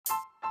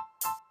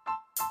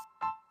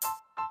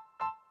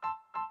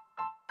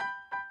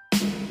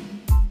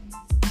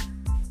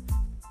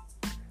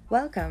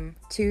Welcome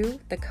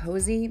to the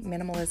Cozy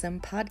Minimalism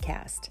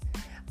Podcast.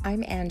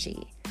 I'm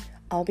Angie.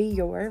 I'll be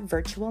your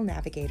virtual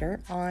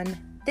navigator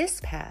on this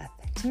path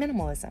to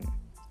minimalism.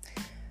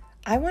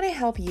 I want to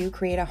help you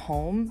create a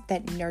home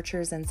that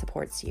nurtures and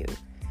supports you,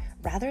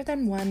 rather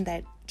than one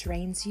that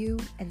drains you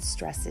and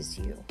stresses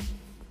you.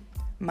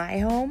 My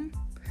home?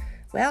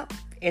 Well,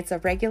 it's a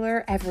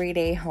regular,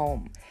 everyday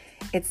home.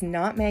 It's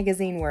not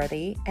magazine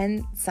worthy,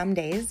 and some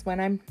days when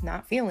I'm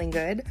not feeling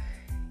good,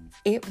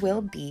 it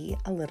will be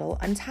a little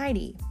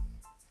untidy,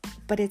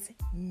 but it's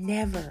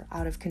never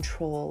out of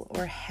control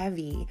or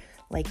heavy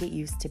like it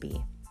used to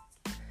be.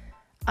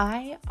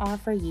 I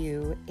offer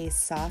you a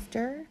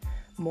softer,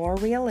 more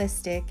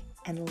realistic,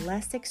 and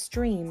less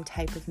extreme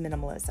type of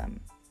minimalism.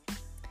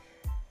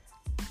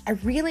 I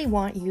really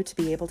want you to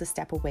be able to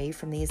step away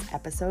from these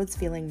episodes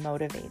feeling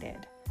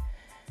motivated.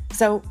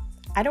 So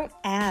I don't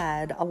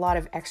add a lot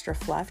of extra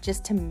fluff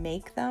just to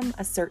make them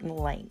a certain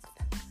length.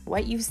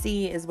 What you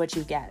see is what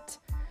you get.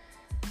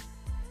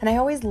 And I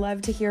always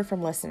love to hear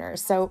from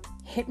listeners, so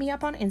hit me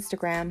up on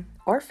Instagram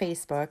or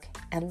Facebook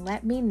and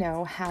let me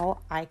know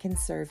how I can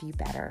serve you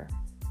better.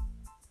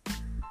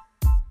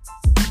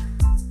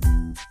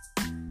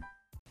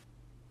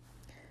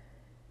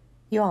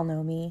 You all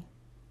know me.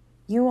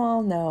 You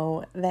all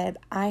know that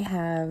I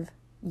have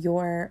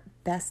your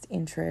best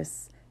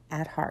interests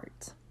at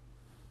heart.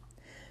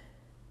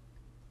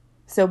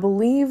 So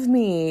believe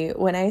me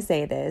when I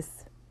say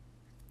this,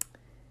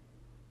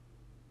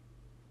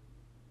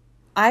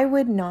 I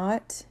would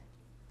not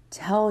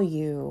tell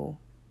you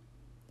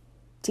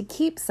to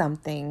keep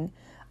something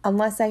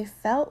unless I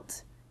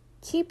felt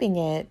keeping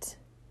it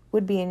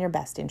would be in your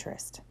best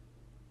interest.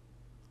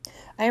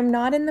 I am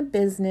not in the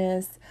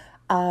business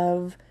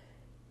of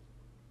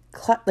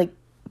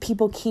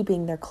people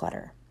keeping their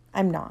clutter.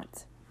 I'm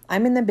not.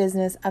 I'm in the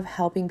business of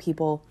helping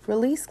people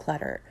release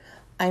clutter.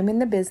 I'm in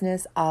the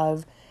business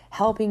of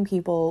helping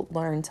people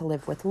learn to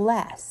live with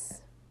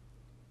less.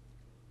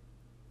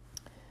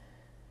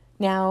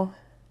 Now,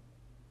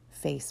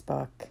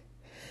 Facebook.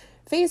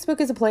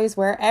 Facebook is a place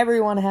where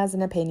everyone has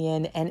an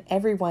opinion and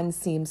everyone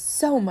seems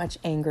so much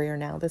angrier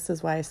now. This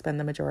is why I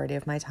spend the majority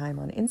of my time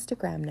on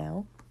Instagram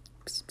now.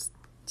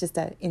 Just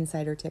an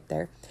insider tip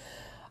there.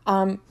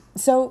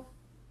 So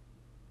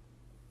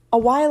a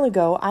while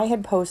ago, I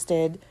had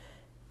posted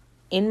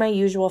in my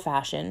usual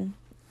fashion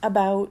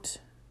about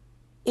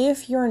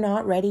if you're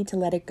not ready to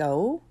let it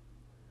go,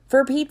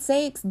 for Pete's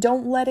sakes,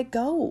 don't let it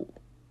go.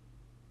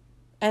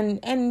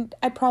 And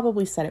I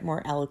probably said it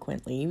more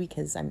eloquently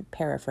because I'm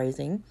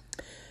paraphrasing.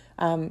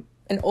 An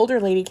older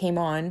lady came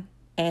on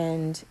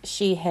and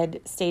she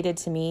had stated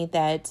to me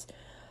that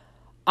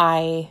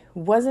I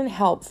wasn't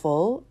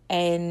helpful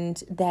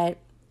and that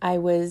I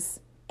was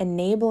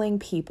enabling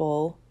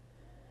people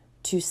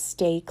to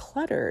stay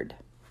cluttered.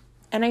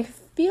 And I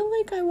feel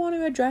like I want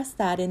to address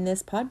that in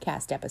this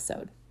podcast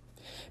episode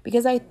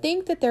because I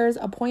think that there's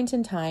a point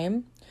in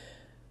time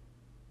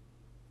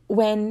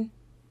when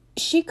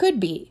she could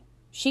be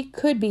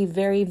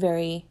very,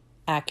 very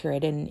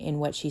accurate in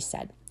what she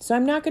said. So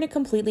I'm not going to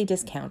completely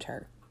discount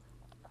her.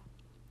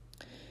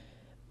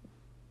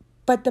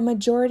 But the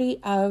majority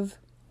of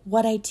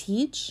what I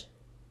teach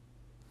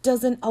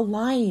doesn't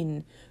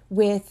align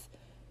with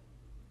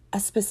a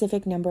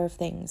specific number of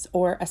things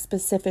or a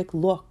specific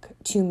look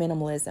to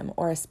minimalism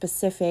or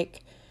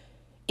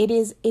it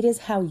is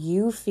how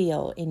you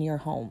feel in your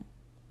home.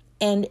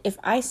 And if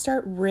I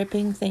start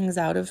ripping things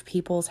out of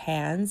people's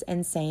hands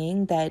and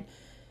saying that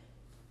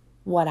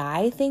what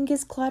I think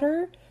is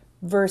clutter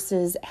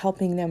versus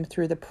helping them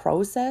through the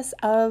process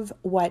of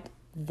what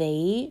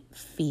they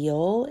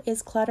feel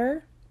is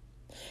clutter.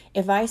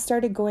 If I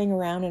started going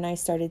around and I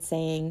started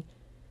saying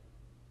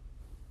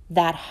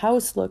that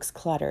house looks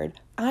cluttered,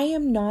 I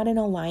am not in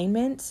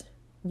alignment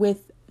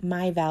with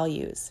my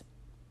values.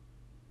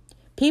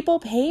 People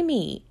pay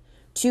me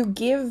to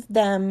give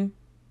them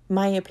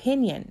my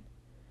opinion.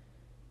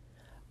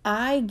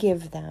 I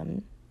give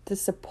them the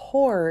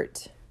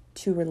support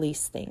to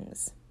release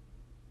things.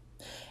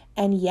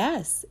 And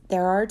yes,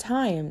 there are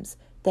times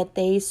that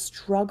they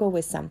struggle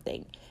with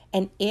something.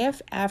 And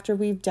if after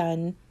we've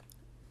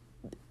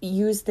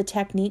used the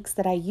techniques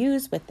that I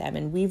use with them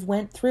and we've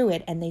went through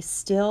it and they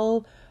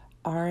still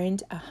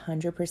aren't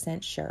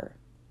 100% sure,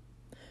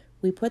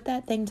 we put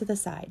that thing to the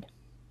side.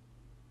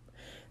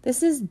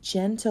 This is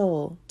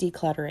gentle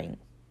decluttering.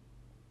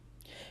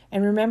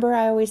 And remember,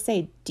 I always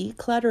say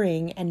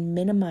decluttering and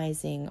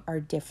minimizing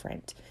are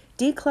different.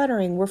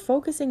 Decluttering, we're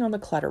focusing on the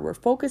clutter. We're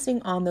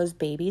focusing on those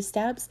baby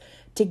steps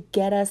to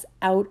get us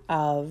out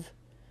of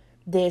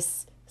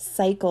this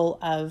cycle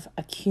of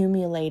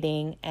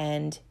accumulating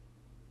and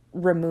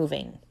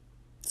removing.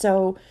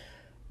 So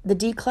the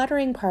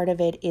decluttering part of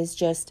it is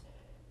just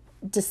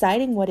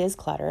deciding what is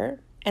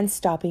clutter and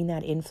stopping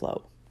that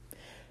inflow.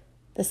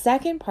 The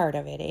second part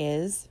of it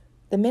is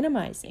the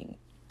minimizing.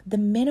 The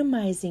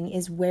minimizing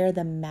is where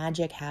the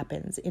magic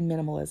happens in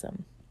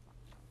minimalism.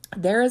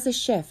 There is a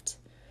shift.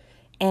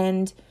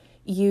 And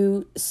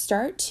you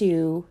start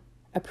to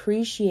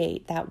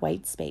appreciate that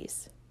white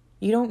space.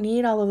 You don't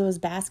need all of those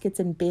baskets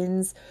and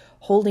bins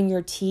holding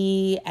your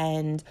tea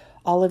and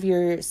all of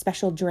your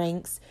special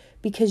drinks,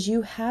 because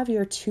you have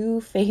your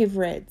two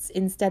favorites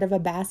instead of a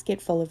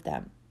basket full of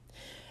them.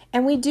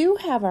 And we do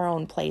have our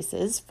own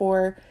places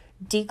for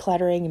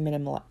decluttering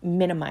and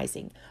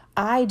minimizing.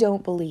 I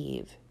don't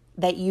believe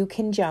that you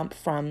can jump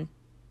from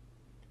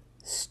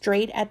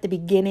straight at the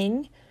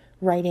beginning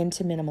right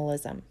into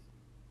minimalism.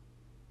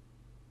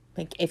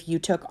 Like if you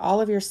took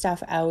all of your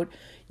stuff out,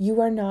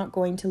 you are not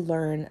going to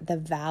learn the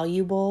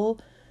valuable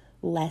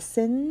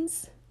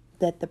lessons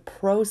that the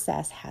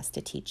process has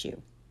to teach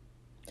you.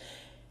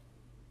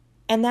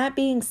 And that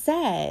being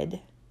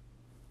said,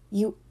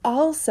 you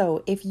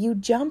also, if you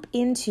jump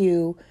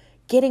into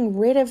getting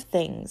rid of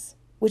things,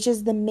 which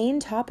is the main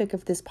topic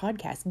of this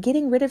podcast,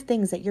 getting rid of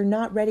things that you're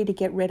not ready to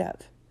get rid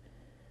of,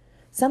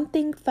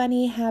 something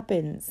funny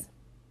happens.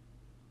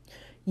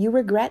 You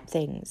regret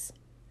things.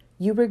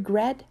 You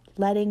regret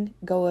letting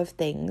go of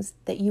things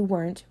that you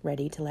weren't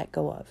ready to let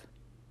go of.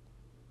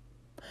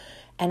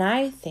 And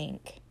I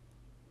think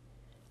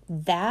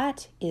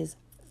that is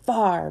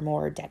far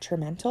more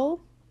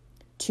detrimental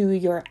to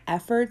your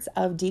efforts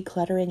of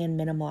decluttering and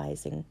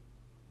minimizing.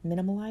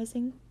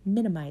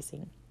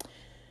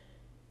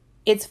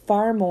 It's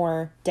far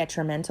more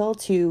detrimental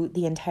to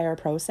the entire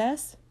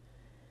process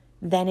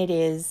than it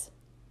is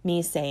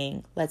me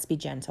saying, let's be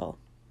gentle.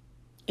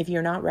 If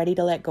you're not ready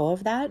to let go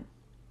of that,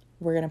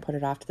 we're going to put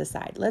it off to the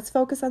side. Let's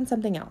focus on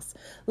something else.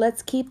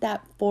 Let's keep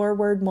that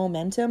forward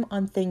momentum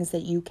on things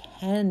that you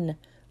can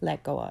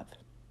let go of.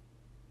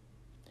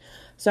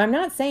 So I'm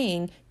not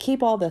saying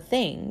keep all the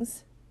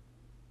things.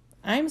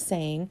 I'm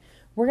saying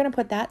we're going to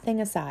put that thing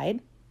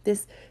aside,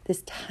 this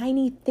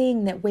tiny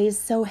thing that weighs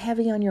so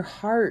heavy on your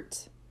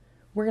heart.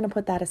 We're going to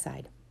put that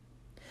aside.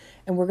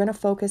 And we're going to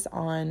focus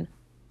on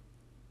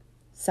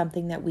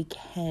something that we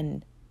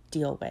can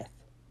deal with.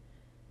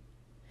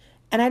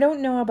 And I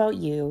don't know about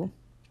you,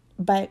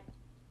 but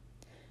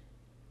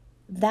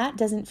that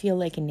doesn't feel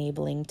like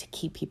enabling to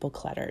keep people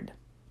cluttered.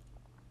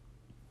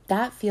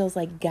 That feels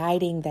like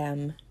guiding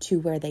them to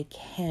where they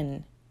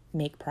can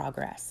make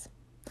progress.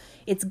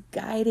 It's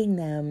guiding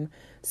them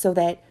so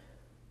that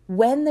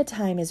when the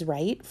time is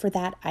right for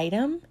that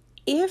item,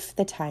 if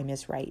the time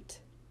is right,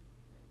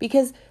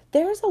 because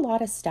there's a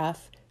lot of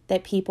stuff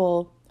that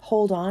people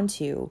hold on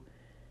to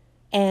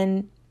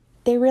and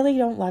they really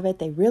don't love it.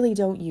 They really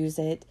don't use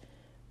it,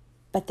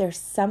 but there's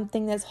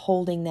something that's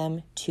holding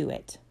them to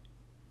it.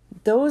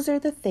 Those are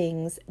the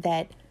things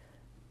that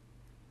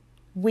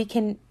we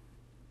can,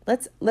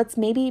 let's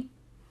maybe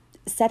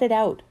set it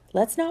out.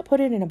 Let's not put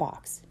it in a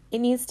box. It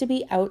needs to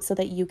be out so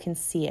that you can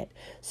see it,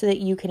 so that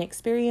you can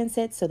experience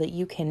it, so that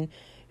you can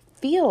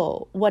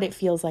feel what it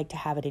feels like to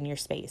have it in your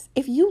space.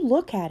 If you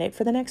look at it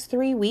for the next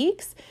 3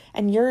 weeks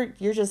and you're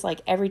just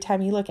like, every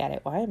time you look at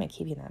it, why am I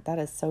keeping that? That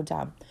is so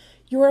dumb.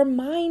 Your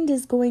mind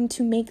is going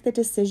to make the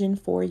decision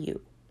for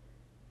you.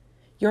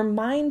 Your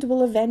mind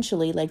will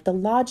eventually, like the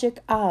logic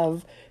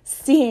of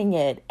seeing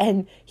it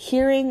and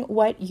hearing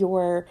what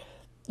your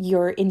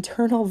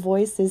internal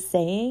voice is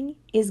saying,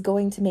 is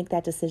going to make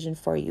that decision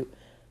for you.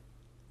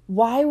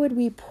 Why would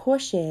we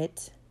push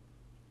it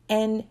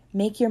and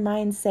make your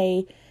mind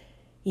say,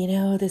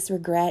 this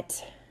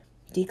regret,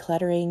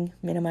 decluttering,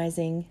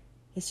 minimizing,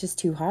 it's just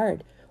too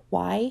hard.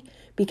 Why?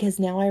 Because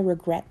now I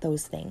regret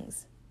those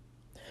things.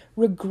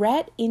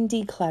 Regret in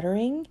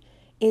decluttering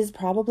is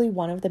probably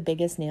one of the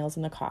biggest nails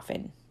in the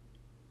coffin.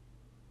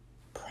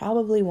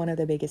 Probably one of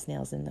the biggest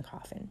nails in the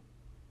coffin.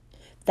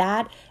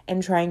 That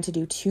and trying to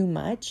do too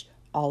much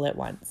all at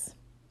once.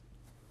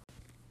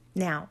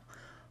 Now,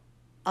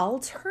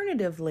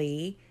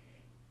 alternatively,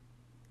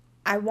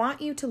 I want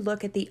you to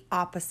look at the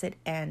opposite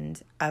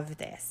end of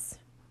this.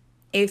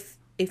 If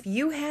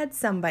you had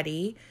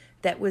somebody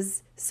that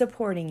was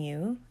supporting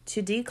you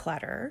to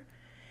declutter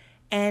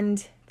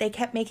and they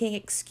kept making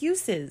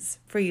excuses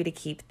for you to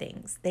keep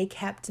things, they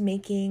kept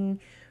making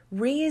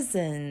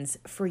reasons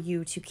for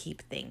you to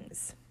keep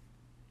things.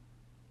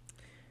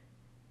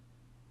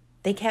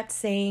 They kept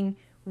saying,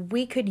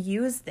 we could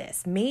use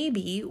this.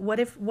 Maybe, what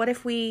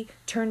if we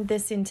turned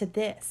this into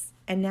this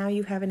and now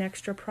you have an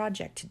extra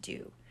project to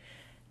do?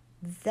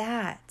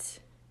 That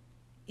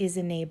is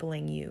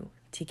enabling you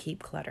to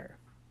keep clutter.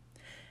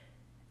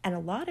 And a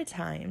lot of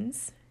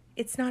times,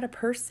 it's not a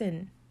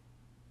person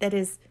that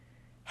is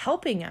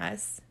helping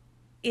us.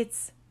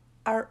 It's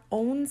our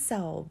own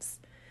selves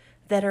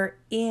that are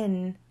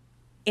in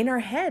our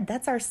head.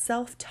 That's our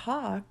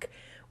self-talk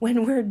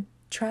when we're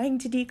trying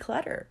to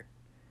declutter.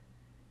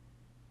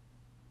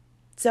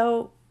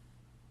 So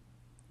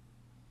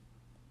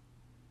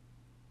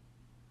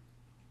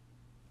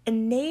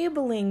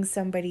enabling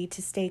somebody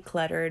to stay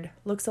cluttered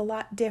looks a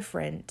lot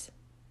different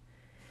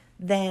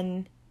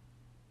than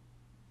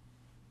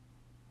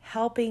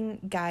helping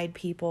guide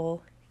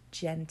people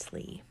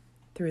gently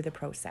through the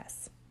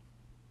process.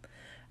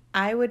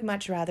 I would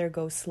much rather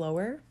go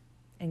slower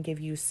and give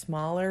you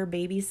smaller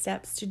baby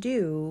steps to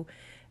do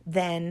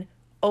than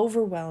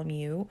overwhelm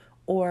you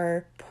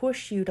or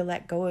push you to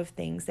let go of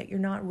things that you're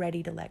not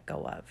ready to let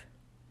go of.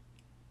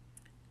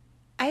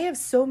 I have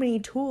so many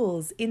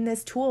tools in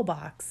this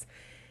toolbox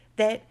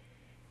that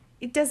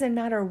it doesn't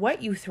matter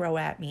what you throw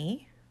at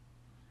me.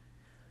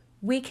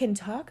 We can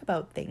talk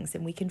about things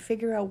and we can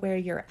figure out where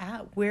you're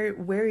at,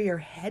 where your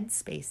head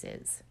space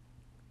is,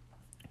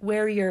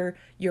 where your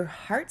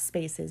heart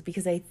space is,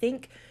 because I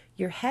think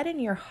your head and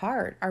your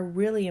heart are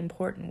really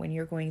important when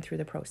you're going through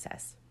the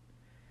process.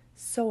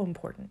 So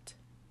important.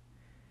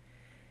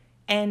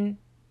 And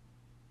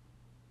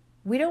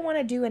we don't want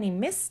to do any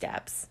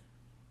missteps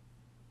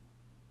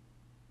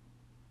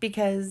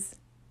because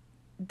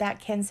that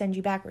can send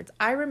you backwards.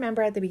 I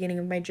remember at the beginning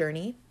of my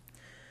journey,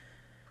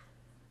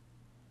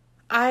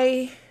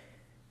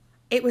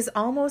 it was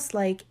almost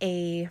like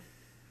a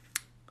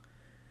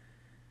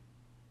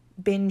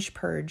binge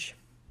purge.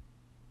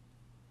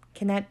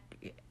 And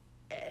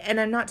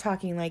I'm not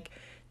talking like,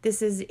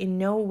 this is in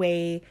no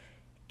way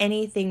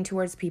anything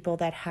towards people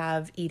that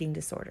have eating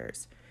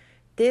disorders.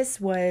 This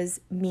was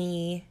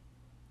me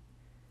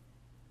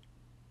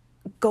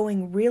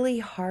going really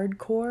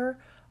hardcore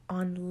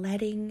on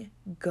letting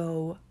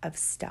go of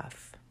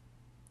stuff.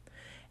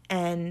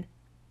 And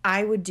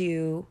I would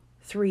do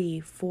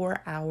 3-4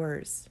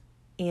 hours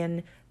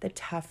in the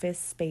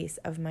toughest space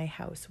of my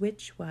house,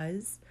 which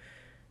was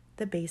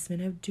the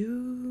basement of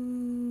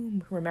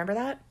doom. Remember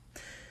that?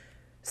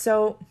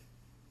 So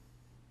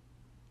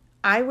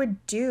I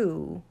would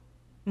do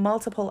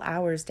multiple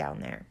hours down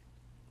there.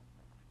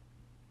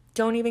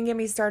 Don't even get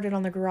me started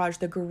on the garage.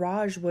 The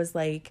garage was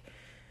like,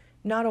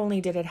 not only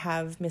did it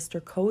have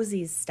Mr.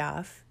 Cozy's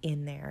stuff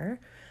in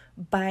there,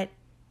 but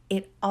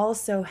it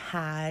also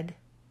had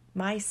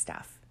my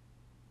stuff,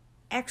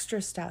 extra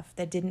stuff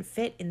that didn't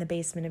fit in the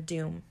basement of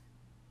doom.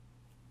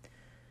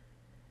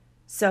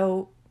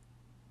 So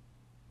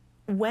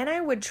when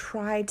I would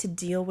try to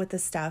deal with the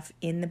stuff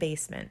in the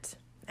basement,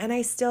 and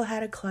I still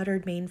had a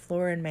cluttered main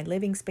floor and my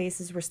living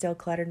spaces were still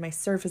cluttered, my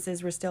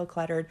surfaces were still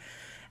cluttered,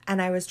 and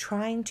I was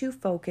trying to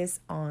focus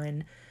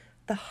on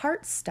the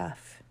heart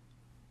stuff.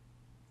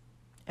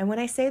 And when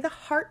I say the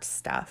heart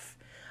stuff,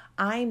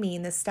 I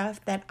mean the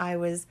stuff that I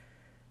was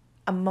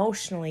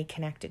emotionally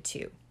connected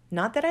to.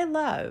 Not that I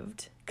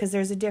loved, because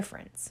there's a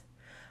difference.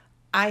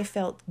 I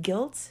felt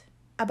guilt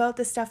about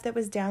the stuff that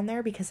was down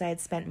there because I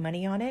had spent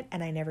money on it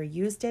and I never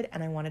used it,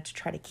 and I wanted to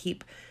try to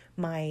keep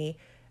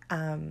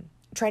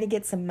try to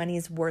get some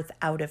money's worth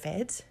out of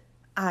it.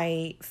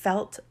 I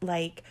felt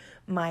like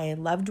my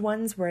loved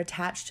ones were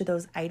attached to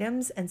those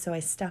items, and so I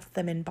stuffed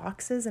them in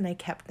boxes and I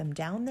kept them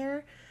down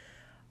there.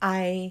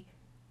 I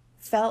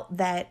felt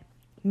that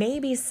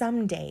maybe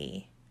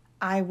someday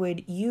I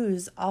would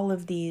use all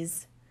of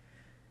these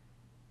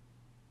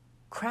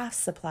craft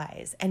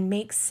supplies and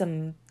make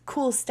some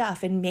cool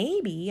stuff, and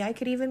maybe I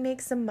could even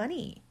make some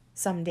money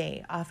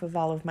someday off of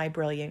all of my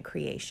brilliant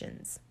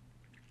creations.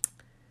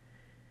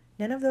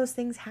 None of those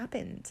things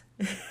happened.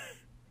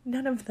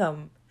 None of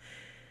them.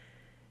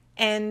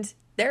 And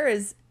there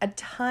is a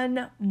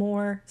ton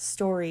more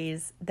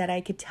stories that I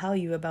could tell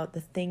you about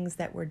the things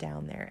that were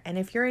down there. And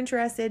if you're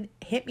interested,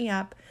 hit me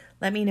up.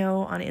 Let me know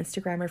on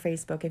Instagram or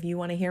Facebook if you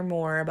want to hear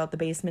more about the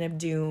basement of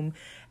doom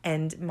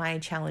and my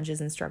challenges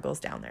and struggles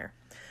down there.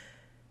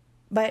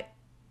 But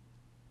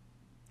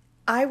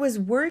I was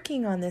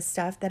working on this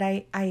stuff that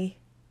I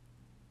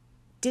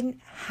didn't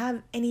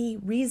have any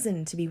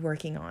reason to be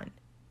working on.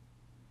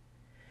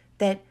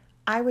 That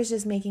I was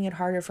just making it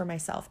harder for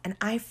myself. And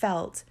I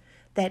felt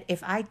that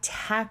if I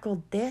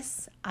tackled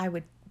this, I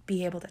would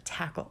be able to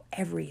tackle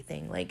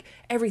everything. Like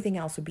everything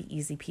else would be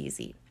easy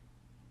peasy.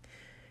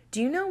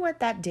 Do you know what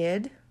that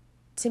did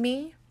to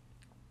me?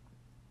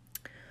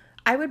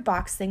 I would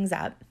box things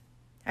up.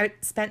 I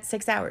spent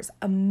 6 hours,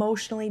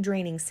 emotionally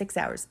draining 6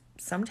 hours,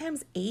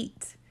 sometimes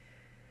 8.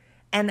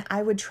 And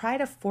I would try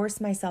to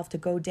force myself to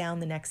go down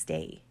the next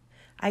day.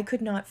 I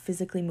could not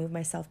physically move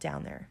myself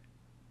down there.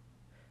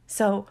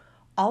 So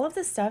all of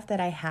the stuff that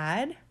I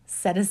had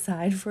set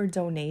aside for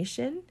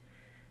donation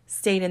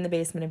stayed in the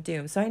basement of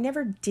doom. So I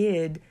never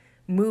did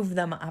move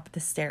them up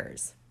the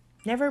stairs.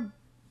 Never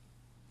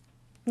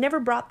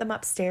brought them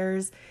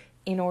upstairs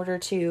in order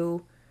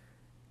to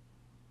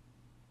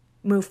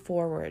move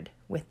forward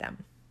with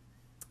them.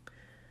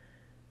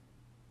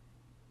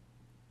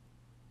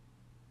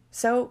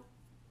 So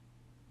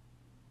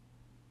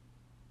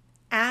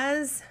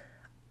as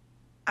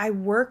I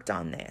worked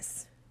on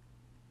this,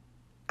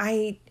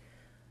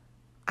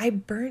 I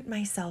burnt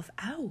myself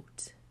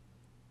out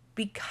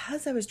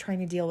because I was trying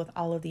to deal with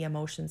all of the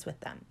emotions with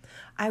them.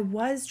 I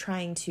was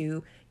trying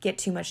to get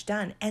too much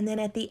done. And then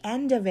at the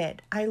end of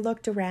it, I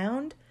looked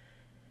around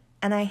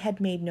and I had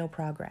made no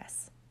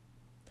progress.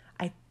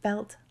 I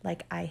felt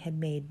like I had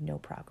made no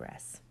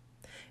progress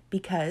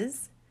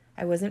because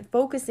I wasn't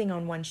focusing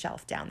on one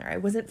shelf down there. I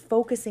wasn't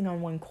focusing on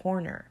one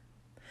corner.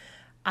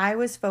 I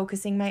was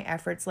focusing my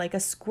efforts like a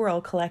squirrel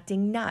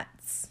collecting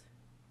nuts.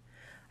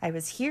 I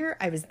was here,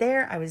 I was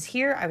there, I was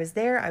here, I was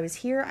there, I was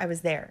here, I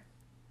was there.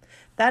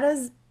 That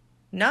is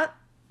not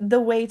the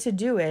way to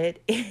do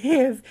it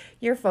if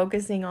you're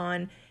focusing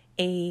on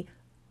a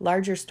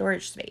larger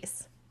storage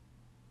space.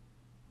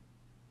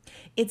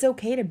 It's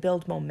okay to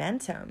build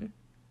momentum,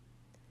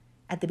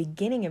 at the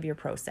beginning of your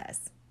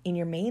process in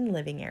your main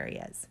living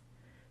areas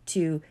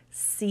to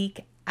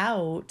seek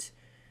out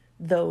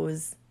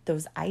those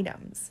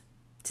items,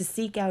 to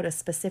seek out a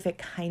specific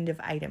kind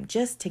of item,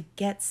 just to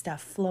get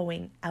stuff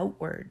flowing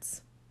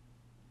outwards.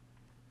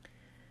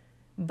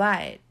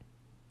 But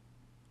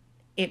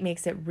it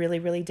makes it really,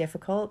 really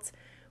difficult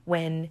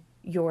when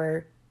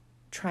you're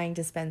trying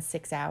to spend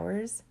 6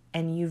 hours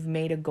and you've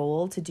made a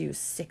goal to do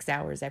 6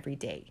 hours every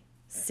day.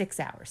 6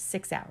 hours,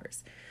 6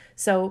 hours.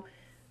 So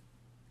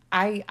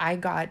I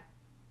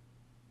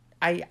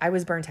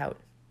was burnt out.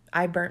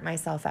 I burnt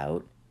myself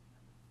out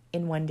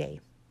in one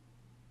day.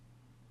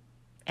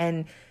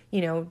 And,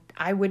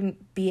 I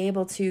wouldn't be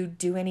able to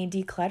do any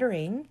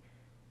decluttering,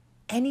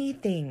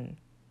 anything,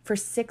 for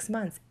 6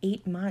 months,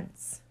 8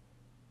 months.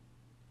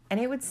 And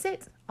it would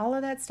sit. All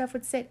of that stuff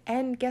would sit.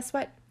 And guess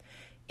what?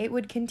 It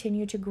would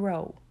continue to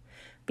grow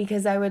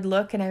because I would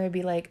look and I would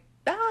be like,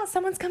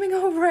 someone's coming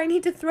over. I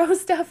need to throw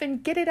stuff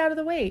and get it out of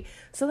the way.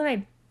 So then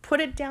I'd put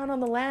it down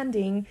on the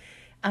landing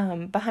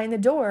behind the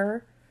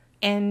door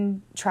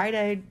and try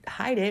to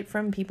hide it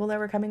from people that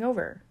were coming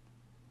over.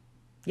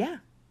 Yeah,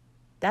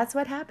 that's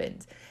what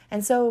happened.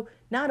 And so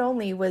not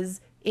only was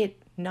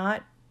it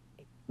not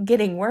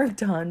getting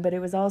worked on, but it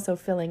was also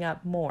filling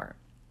up more.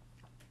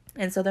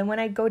 And so then when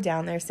I'd go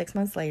down there 6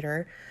 months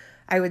later,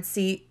 I would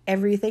see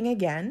everything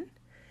again,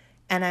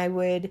 and I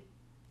would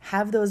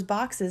have those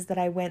boxes that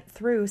I went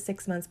through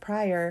 6 months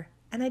prior,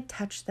 and I'd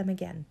touch them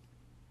again.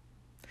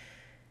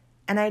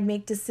 And I'd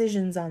make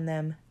decisions on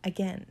them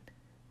again.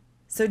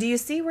 So do you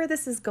see where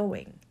this is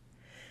going?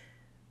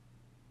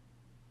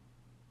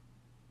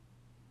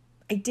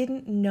 I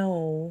didn't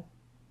know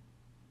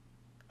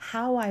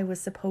how I was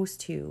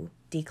supposed to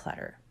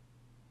declutter.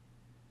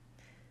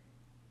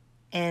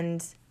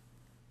 And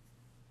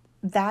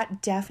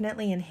that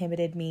definitely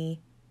inhibited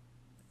me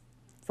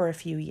for a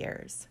few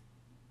years.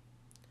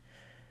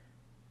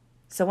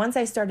 So once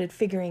I started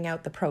figuring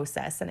out the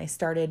process and I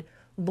started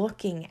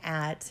looking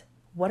at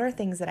what are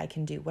things that I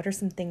can do, what are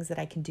some things that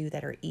I can do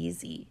that are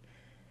easy,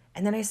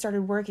 and then I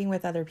started working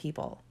with other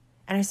people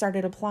and I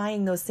started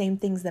applying those same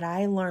things that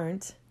I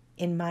learned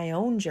in my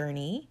own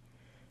journey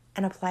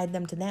and applied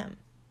them to them.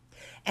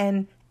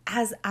 And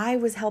as I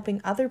was helping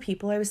other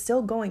people, I was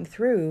still going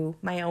through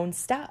my own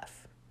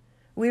stuff.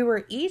 We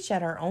were each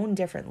at our own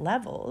different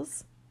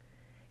levels,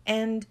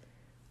 and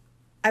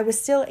I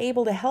was still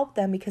able to help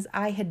them because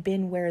I had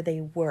been where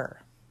they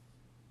were.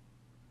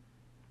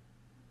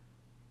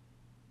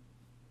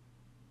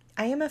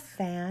 I am a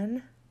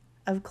fan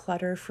of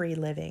clutter-free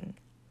living.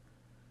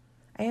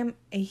 I am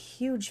a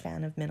huge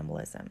fan of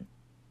minimalism.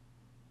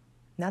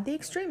 Not the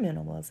extreme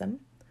minimalism,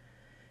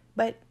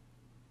 but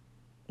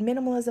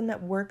minimalism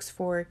that works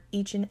for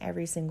each and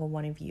every single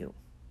one of you.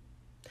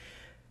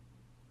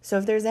 So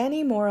if there's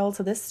any moral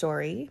to this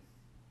story,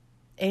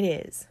 it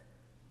is,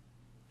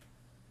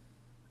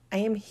 I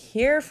am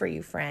here for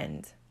you,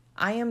 friend.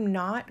 I am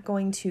not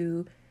going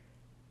to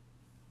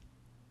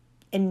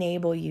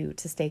enable you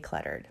to stay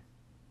cluttered.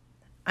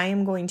 I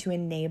am going to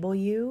enable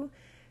you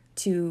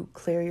to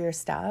clear your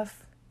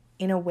stuff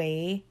in a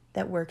way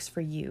that works for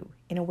you,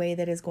 in a way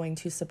that is going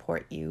to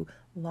support you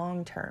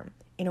long term,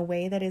 in a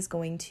way that is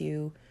going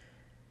to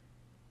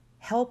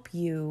help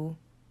you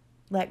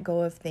let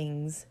go of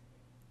things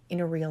in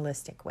a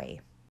realistic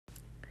way.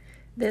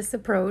 This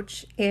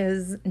approach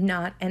is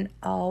not an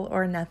all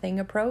or nothing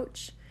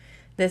approach.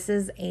 This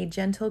is a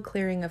gentle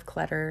clearing of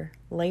clutter,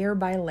 layer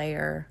by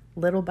layer,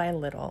 little by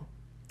little,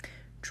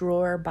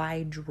 drawer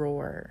by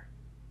drawer.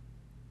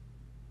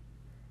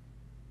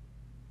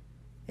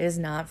 It is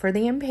not for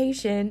the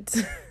impatient.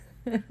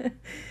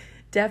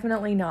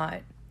 Definitely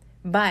not.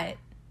 But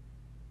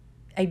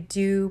I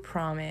do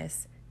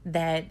promise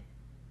that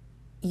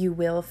you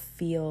will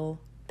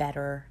feel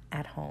better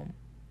at home.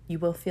 You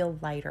will feel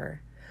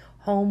lighter.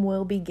 Home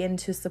will begin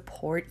to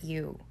support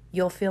you.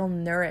 You'll feel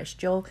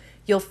nourished. You'll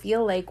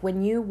feel like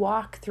when you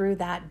walk through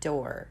that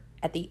door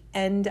at the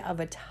end of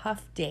a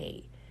tough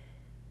day,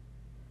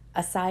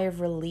 a sigh of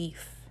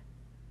relief.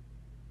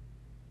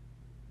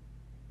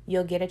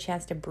 You'll get a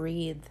chance to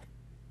breathe.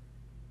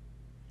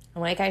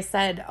 And like I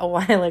said a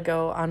while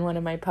ago on one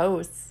of my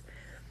posts,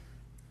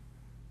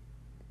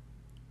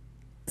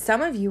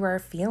 some of you are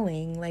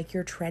feeling like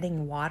you're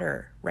treading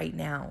water right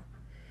now.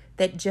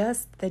 That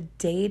just the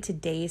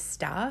day-to-day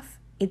stuff,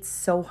 it's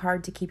so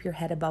hard to keep your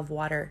head above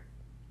water.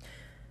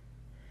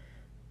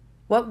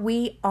 What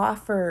we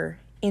offer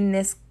in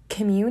this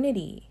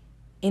community,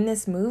 in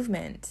this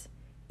movement,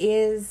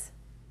 is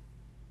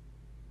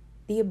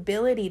the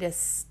ability to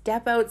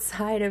step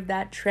outside of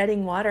that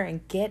treading water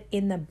and get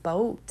in the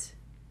boat.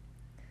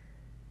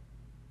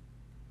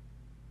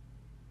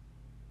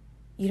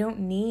 You don't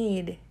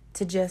need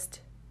to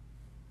just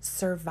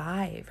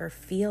survive or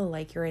feel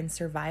like you're in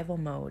survival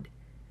mode.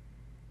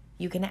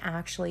 You can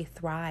actually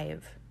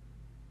thrive.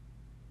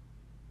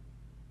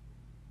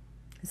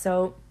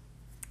 So,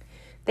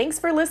 thanks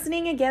for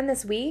listening again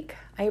this week.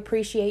 I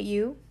appreciate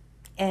you.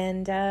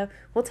 And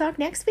we'll talk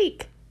next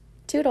week.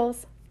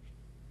 Toodles.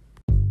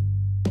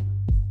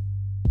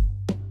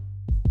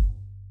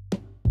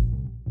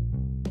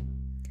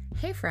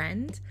 Hey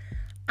friend,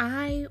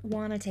 I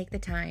want to take the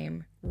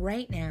time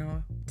right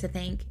now to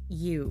thank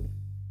you.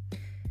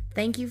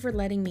 Thank you for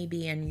letting me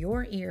be in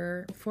your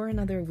ear for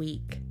another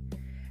week.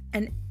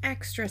 An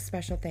extra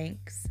special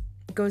thanks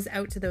goes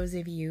out to those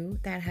of you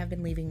that have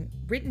been leaving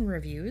written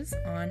reviews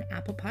on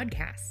Apple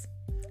Podcasts.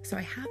 So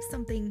I have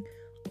something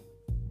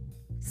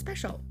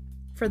special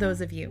for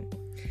those of you.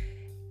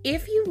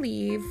 If you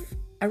leave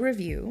a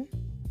review,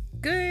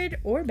 good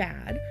or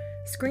bad,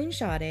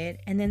 screenshot it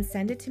and then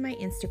send it to my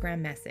Instagram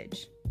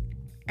message.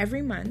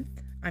 Every month,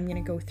 I'm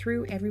going to go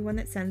through everyone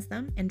that sends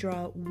them and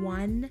draw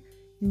one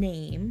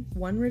name,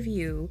 one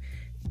review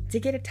to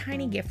get a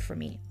tiny gift from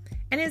me.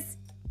 And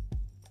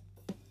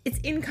it's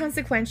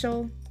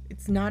inconsequential.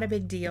 It's not a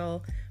big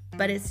deal,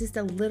 but it's just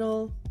a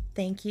little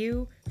thank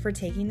you for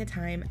taking the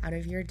time out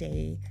of your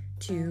day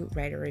to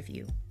write a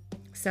review.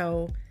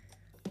 So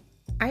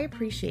I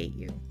appreciate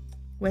you.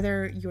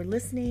 Whether you're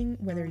listening,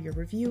 whether you're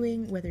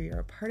reviewing, whether you're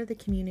a part of the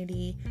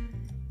community,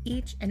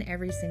 each and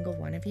every single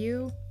one of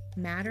you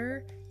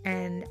matter,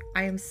 and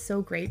I am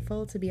so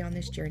grateful to be on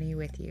this journey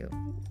with you.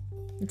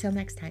 Until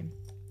next time,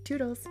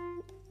 toodles.